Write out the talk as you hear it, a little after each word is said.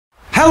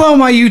Hello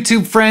my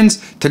YouTube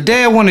friends!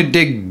 Today I want to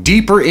dig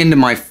deeper into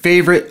my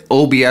favorite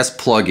OBS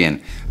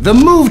plugin, the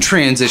Move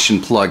Transition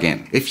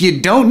plugin. If you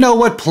don't know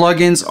what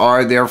plugins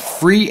are, they're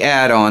free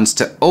add-ons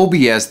to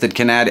OBS that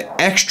can add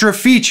extra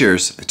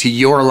features to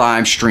your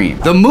live stream.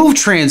 The Move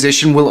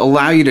Transition will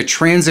allow you to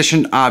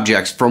transition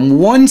objects from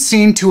one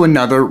scene to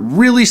another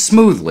really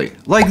smoothly,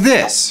 like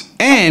this.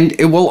 And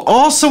it will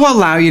also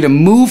allow you to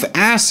move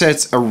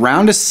assets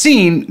around a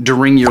scene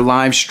during your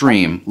live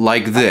stream,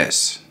 like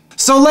this.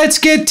 So let's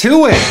get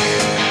to it!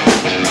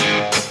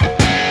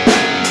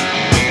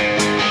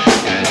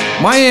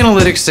 My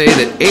analytics say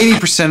that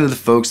 80% of the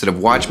folks that have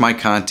watched my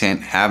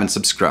content haven't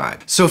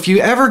subscribed. So if you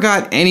ever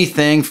got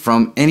anything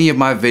from any of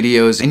my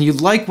videos and you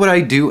like what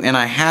I do and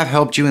I have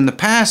helped you in the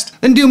past,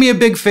 then do me a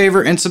big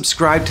favor and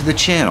subscribe to the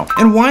channel.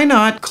 And why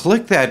not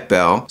click that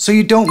bell so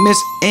you don't miss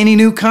any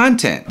new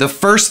content? The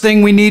first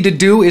thing we need to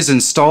do is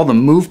install the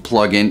Move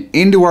plugin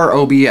into our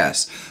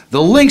OBS.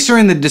 The links are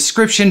in the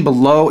description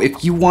below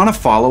if you want to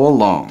follow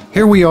along.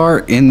 Here we are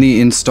in the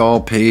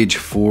install page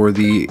for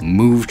the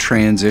Move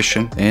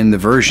Transition, and the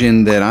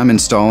version that I'm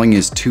installing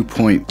is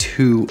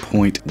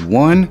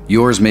 2.2.1.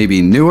 Yours may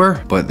be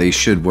newer, but they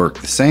should work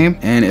the same.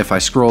 And if I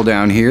scroll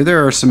down here,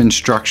 there are some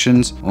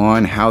instructions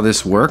on how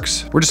this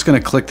works. We're just going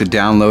to click the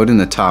download in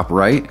the top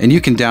right, and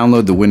you can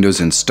download the Windows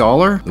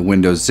installer, the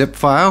Windows zip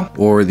file,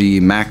 or the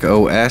Mac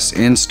OS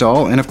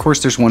install, and of course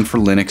there's one for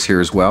Linux here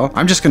as well.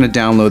 I'm just going to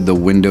download the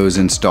Windows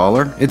installer.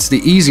 It's the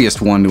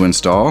easiest one to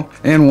install,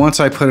 and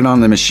once I put it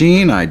on the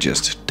machine, I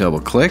just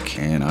double click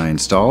and I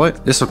install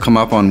it. This will come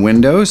up on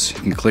Windows. You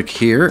can click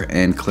here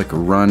and click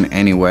Run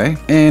Anyway,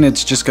 and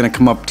it's just going to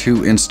come up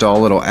to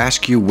install. It'll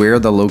ask you where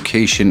the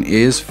location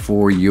is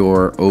for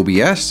your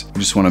OBS. You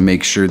just want to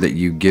make sure that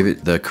you give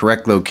it the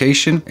correct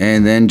location,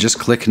 and then just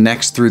click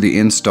Next through the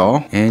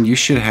install, and you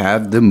should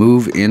have the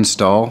Move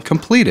install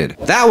completed.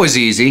 That was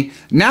easy.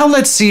 Now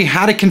let's see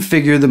how to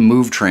configure the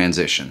Move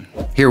Transition.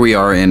 Here we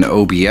are in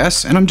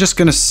OBS, and I'm just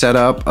going to set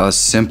up a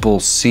simple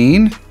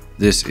scene.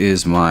 This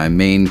is my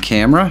main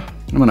camera.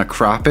 I'm going to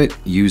crop it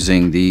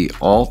using the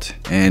Alt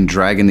and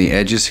dragging the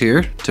edges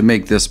here to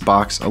make this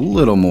box a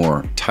little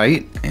more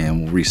tight,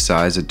 and we'll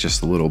resize it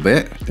just a little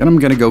bit. Then I'm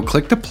going to go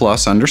click the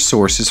plus under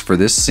sources for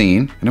this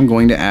scene, and I'm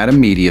going to add a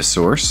media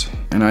source,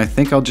 and I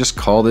think I'll just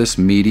call this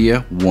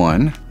media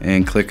 1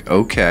 and click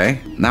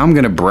OK. Now I'm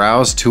going to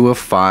browse to a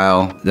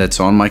file that's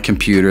on my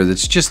computer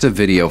that's just a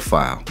video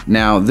file.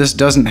 Now this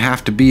doesn't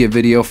have to be a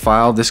video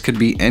file. This could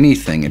be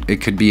anything.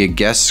 It could be a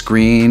guest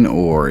screen,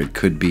 or it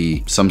could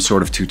be some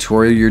sort of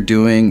tutorial you're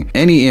doing.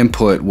 Any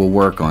input will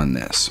work on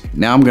this.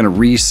 Now I'm going to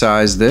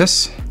resize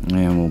this,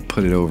 and we'll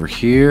put it over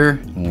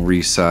here. We'll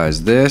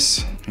resize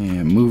this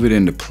and move it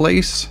into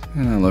place,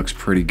 and that looks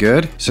pretty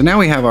good. So now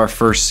we have our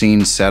first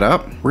scene set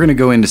up. We're gonna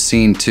go into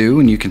scene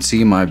 2, and you can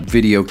see my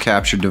video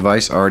capture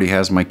device already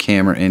has my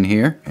camera in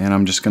here, and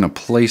I'm just gonna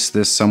place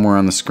this somewhere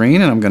on the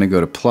screen, and I'm gonna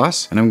go to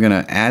plus, and I'm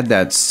gonna add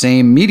that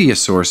same media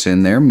source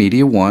in there,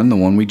 media 1, the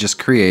one we just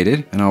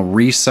created, and I'll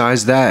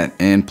resize that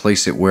and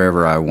place it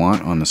wherever I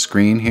want on the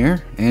screen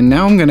here. And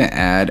now I'm gonna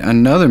add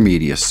another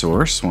media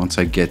source once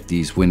I get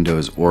these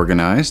windows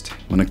organized.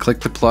 I'm gonna click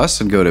the plus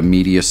and go to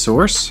media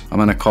source. I'm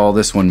gonna call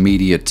this one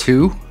media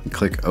 2 and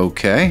click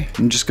OK.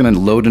 I'm just going to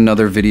load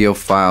another video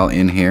file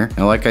in here.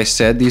 Now, like I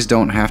said, these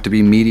don't have to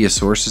be media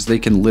sources. They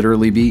can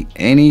literally be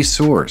any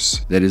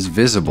source that is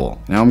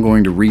visible. Now I'm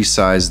going to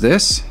resize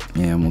this,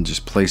 and we'll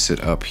just place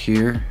it up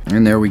here,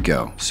 and there we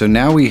go. So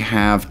now we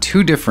have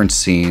two different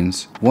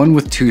scenes, one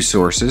with 2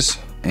 sources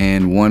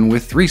and one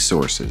with 3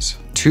 sources.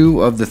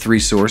 2 of the 3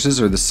 sources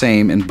are the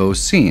same in both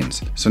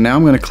scenes. So now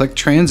I'm going to click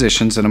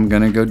transitions, and I'm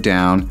going to go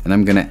down, and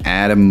I'm going to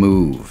add a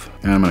move,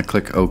 and I'm going to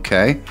click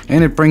OK,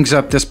 and it brings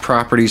up this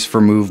properties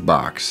for move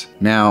box.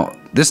 Now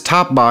this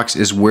top box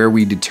is where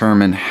we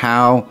determine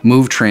how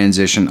Move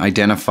Transition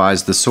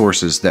identifies the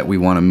sources that we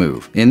want to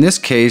move. In this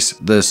case,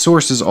 the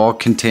sources all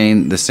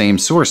contain the same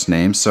source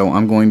name, so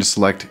I'm going to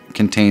select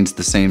contains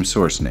the same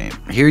source name.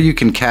 Here you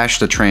can cache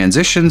the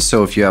transition,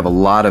 so if you have a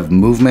lot of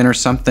movement or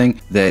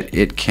something that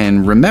it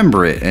can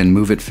remember it and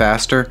move it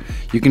faster,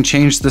 you can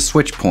change the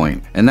switch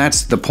point, and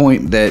that's the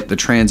point that the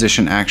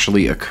transition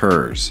actually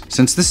occurs.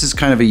 Since this is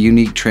kind of a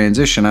unique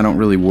transition, I don't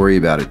really worry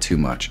about it too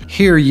much.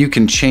 Here you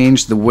can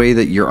change the way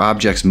that your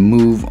objects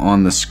move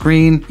on the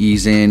screen,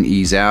 ease in,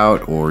 ease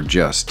out, or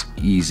just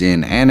ease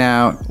in and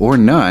out, or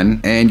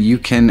none, and you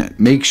can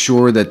make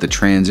sure that the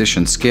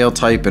transition scale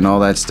type and all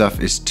that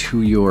stuff is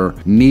to your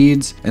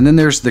needs. And then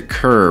there's the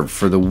curve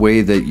for the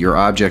way that your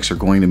objects are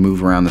going to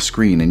move around the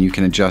screen, and you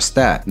can adjust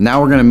that. Now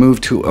we're going to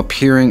move to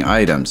appearing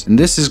items, and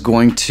this is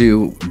going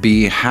to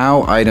be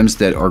how items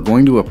that are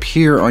going to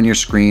appear on your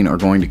screen are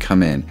going to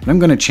come in. And I'm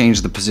going to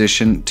change the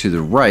position to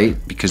the right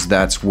because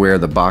that's where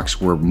the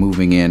box we're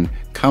moving in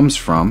comes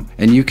from,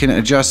 and you can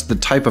adjust the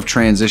type of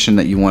transition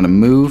that you want to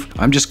move.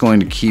 I'm just going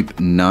to keep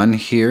none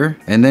here,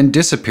 and then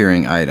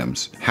disappearing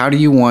items. How do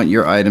you want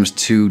your items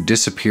to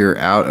disappear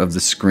out of the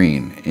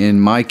screen? In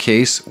my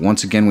case,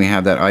 once again, we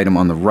have that item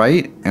on the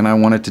right, and I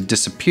want it to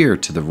disappear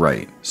to the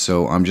right.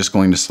 So I'm just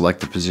going to select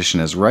the position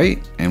as right,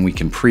 and we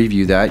can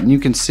preview that, and you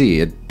can see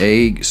it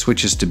A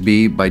switches to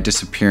B by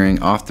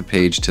disappearing off the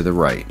page to the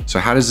right. So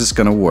how is this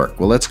gonna work?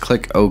 Well, let's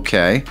click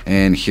OK,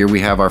 and here we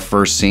have our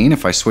first scene.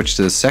 If I switch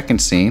to the second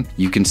scene,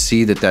 you can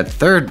see that that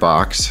third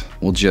box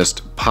will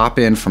just pop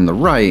in from the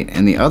right,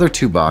 and the other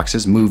two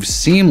boxes move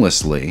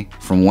seamlessly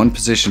from one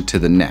position to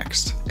the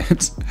next.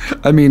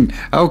 I mean,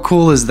 how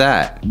cool is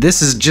that?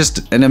 This is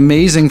just an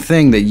amazing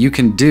thing that you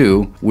can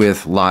do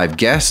with live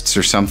guests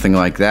or something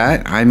like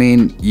that. I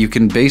mean, you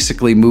can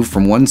basically move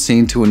from one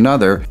scene to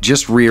another,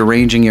 just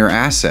rearranging your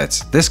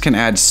assets. This can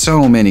add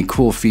so many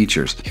cool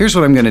features. Here's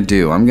what I'm gonna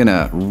do. I'm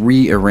gonna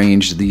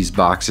rearrange these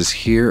boxes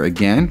here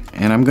again,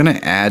 and I'm gonna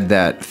add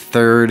that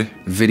third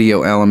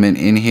video element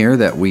in here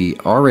that we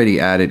already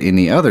added in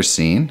the other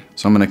scene.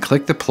 So I'm gonna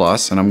click the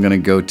plus, and I'm gonna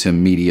go to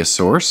media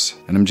source,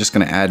 and I'm just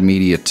gonna add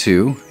media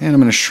 2, and I'm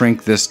gonna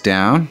shrink this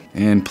down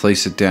and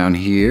place it down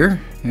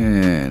here,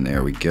 and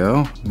there we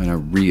go. I'm gonna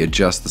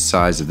readjust the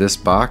size of this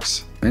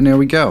box, and there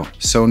we go.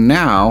 So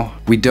now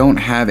we don't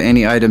have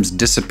any items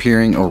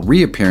disappearing or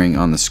reappearing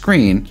on the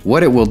screen.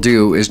 What it will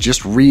do is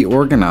just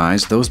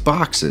reorganize those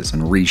boxes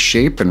and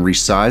reshape and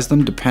resize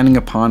them depending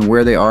upon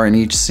where they are in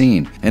each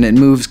scene. And it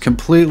moves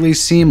completely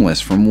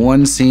seamless from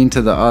one scene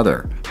to the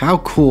other. How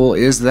cool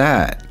is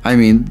that? I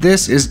mean,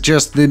 this is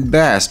just the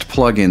best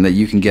plugin that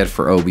you can get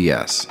for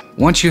OBS.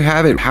 Once you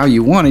have it how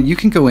you want it, you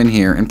can go in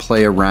here and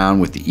play around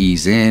with the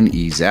ease in,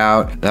 ease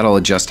out. That'll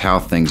adjust how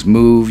things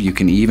move. You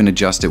can even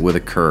adjust it with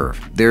a curve.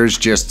 There's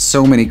just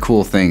so many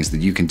cool things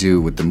that you can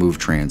do with the move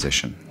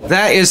transition.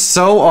 That is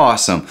so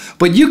awesome.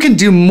 But you can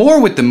do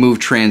more with the move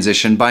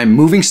transition by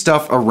moving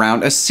stuff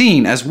around a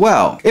scene as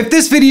well. If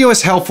this video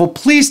is helpful,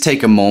 please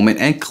take a moment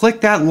and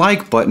click that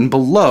like button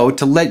below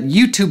to let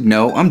YouTube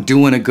know I'm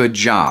doing a good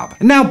job.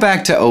 And now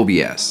back to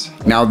OBS.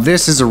 Now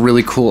this is a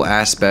really cool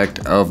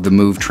aspect of the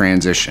move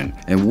transition.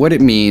 And what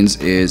it means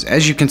is,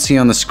 as you can see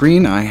on the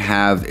screen, I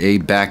have a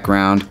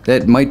background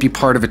that might be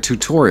part of a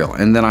tutorial,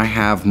 and then I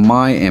have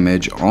my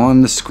image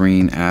on the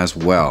screen as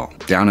well,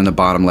 down in the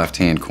bottom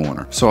left-hand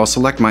corner. So I'll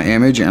select my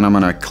image, and I'm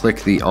gonna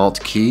click the Alt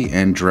key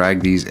and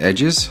drag these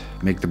edges,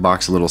 make the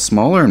box a little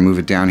smaller, and move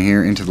it down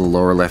here into the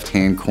lower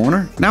left-hand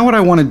corner. Now what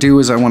I wanna do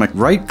is I wanna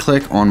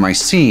right-click on my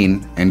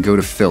scene and go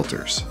to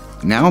Filters.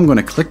 Now I'm going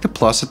to click the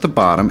plus at the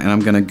bottom, and I'm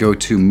going to go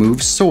to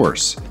Move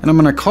Source. And I'm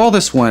going to call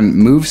this one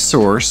Move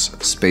Source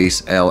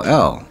space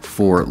LL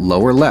for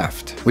lower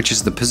left, which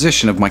is the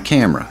position of my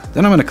camera.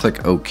 Then I'm going to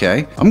click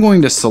OK. I'm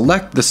going to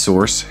select the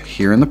source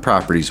here in the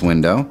Properties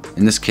window.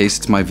 In this case,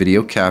 it's my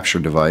video capture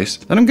device.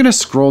 Then I'm going to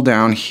scroll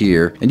down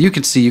here, and you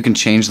can see you can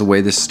change the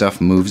way this stuff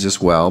moves as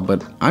well,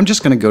 but I'm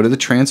just going to go to the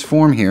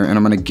transform here, and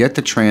I'm going to get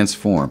the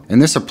transform. And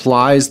this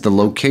applies the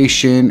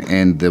location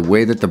and the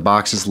way that the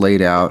box is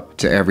laid out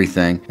to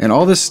everything. And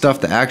all this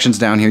stuff, the actions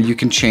down here, you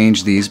can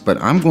change these, but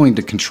I'm going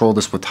to control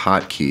this with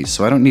hotkeys,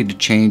 so I don't need to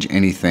change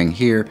anything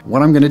here.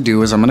 What I'm going to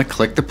do is I'm going to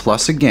click the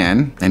plus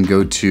again and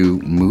go to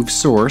Move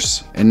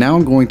Source, and now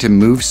I'm going to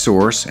Move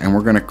Source, and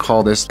we're going to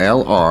call this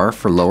LR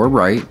for lower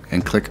right,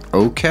 and click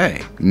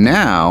OK.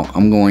 Now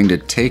I'm going to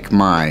take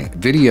my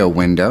video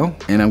window,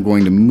 and I'm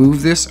going to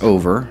move this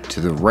over to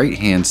the right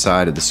hand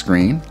side of the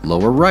screen,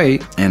 lower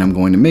right, and I'm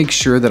going to make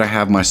sure that I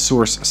have my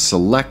source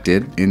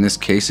selected. In this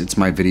case, it's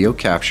my video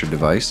capture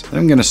device. Then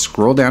I'm going to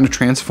scroll down to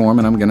transform,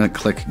 and I'm going to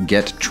click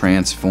Get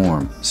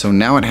Transform. So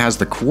now it has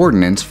the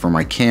coordinates for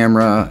my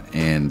camera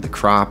and the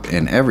crop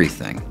and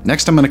everything.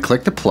 Next, I'm going to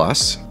click the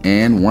plus,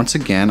 and once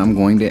again, I'm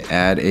going to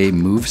add a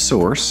move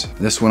source.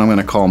 This one I'm going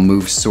to call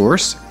Move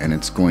Source, and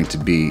it's going to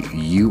be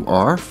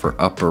UR for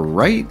upper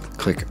right.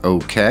 Click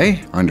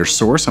OK. Under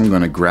Source, I'm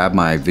going to grab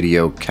my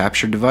video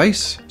capture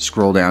device,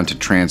 scroll down to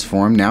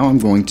Transform. Now I'm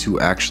going to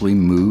actually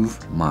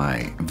move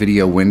my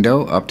video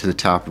window up to the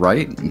top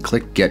right and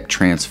click Get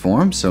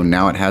Transform. So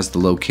now it has the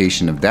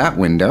location of that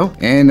window,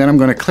 and then I'm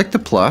going to click the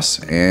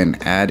plus and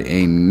add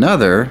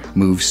another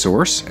move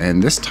source,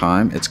 and this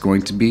time it's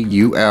going to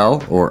be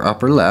UL or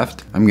upper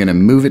left. I'm going to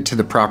move it to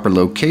the proper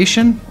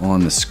location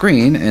on the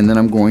screen, and then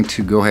I'm going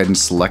to go ahead and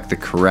select the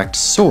correct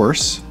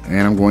source,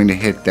 and I'm going to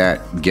hit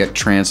that Get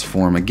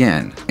Transform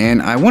again.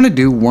 And I want to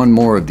do one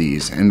more of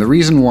these, and the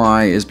reason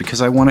why is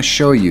because I want to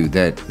show you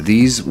that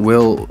these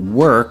will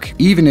work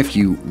even if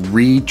you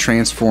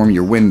re-transform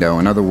your window.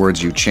 In other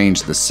words, you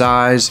change the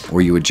size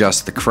or you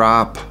adjust the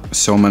crop.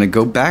 So I'm going to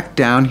go back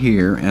down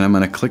here, and I'm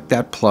going to click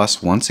that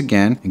plus once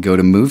again and go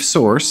to Move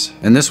Source,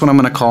 and this one I'm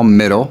going to call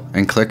Middle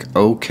and click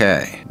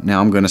OK. Now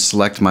I'm going to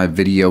select my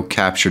video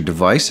capture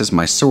device as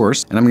my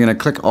source, and I'm going to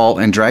click Alt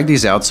and drag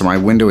these out so my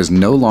window is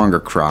no longer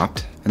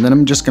cropped. And then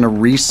I'm just going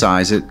to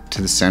resize it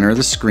to the center of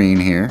the screen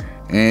here.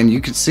 And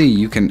you can see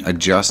you can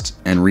adjust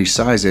and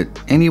resize it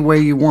any way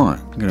you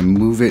want. I'm going to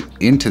move it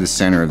into the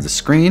center of the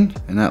screen,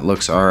 and that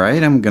looks all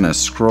right. I'm going to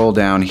scroll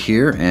down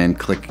here and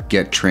click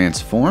Get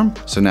Transform.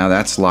 So now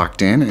that's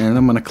locked in, and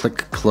I'm going to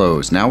click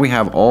Close. Now we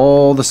have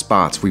all the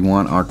spots we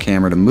want our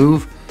camera to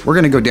move. We're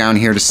going to go down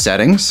here to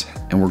Settings,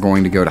 and we're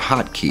going to go to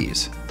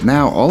Hotkeys.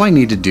 Now all I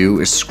need to do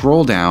is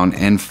scroll down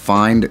and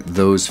find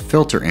those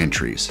filter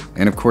entries.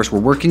 And of course we're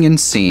working in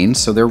scene,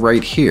 so they're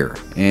right here.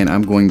 And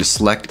I'm going to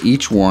select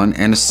each one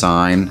and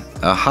assign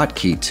a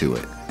hotkey to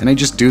it. And I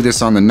just do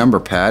this on the number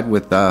pad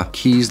with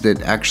keys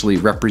that actually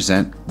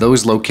represent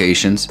those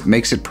locations. It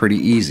makes it pretty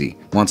easy.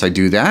 Once I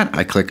do that,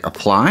 I click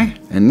apply.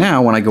 And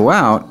now when I go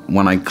out,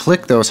 when I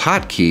click those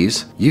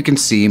hotkeys, you can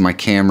see my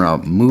camera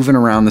moving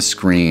around the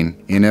screen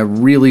in a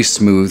really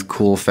smooth,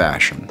 cool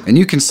fashion. And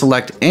you can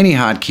select any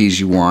hotkeys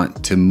you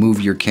want to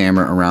move your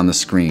camera around the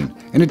screen.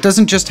 And it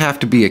doesn't just have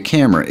to be a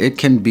camera, it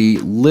can be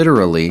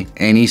literally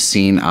any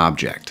scene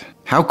object.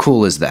 How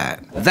cool is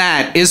that?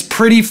 That is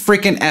pretty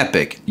freaking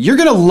epic. You're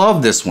gonna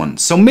love this one,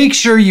 so make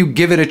sure you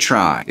give it a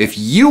try. If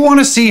you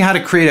wanna see how to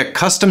create a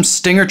custom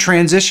stinger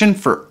transition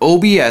for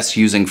OBS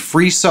using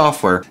free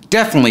software,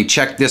 definitely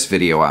check this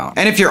video out.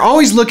 And if you're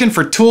always looking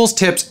for tools,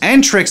 tips,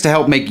 and tricks to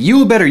help make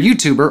you a better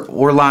YouTuber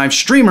or live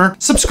streamer,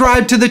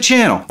 subscribe to the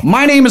channel.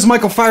 My name is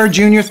Michael Fire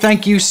Jr.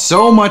 Thank you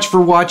so much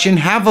for watching.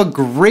 Have a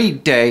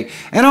great day,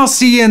 and I'll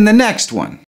see you in the next one.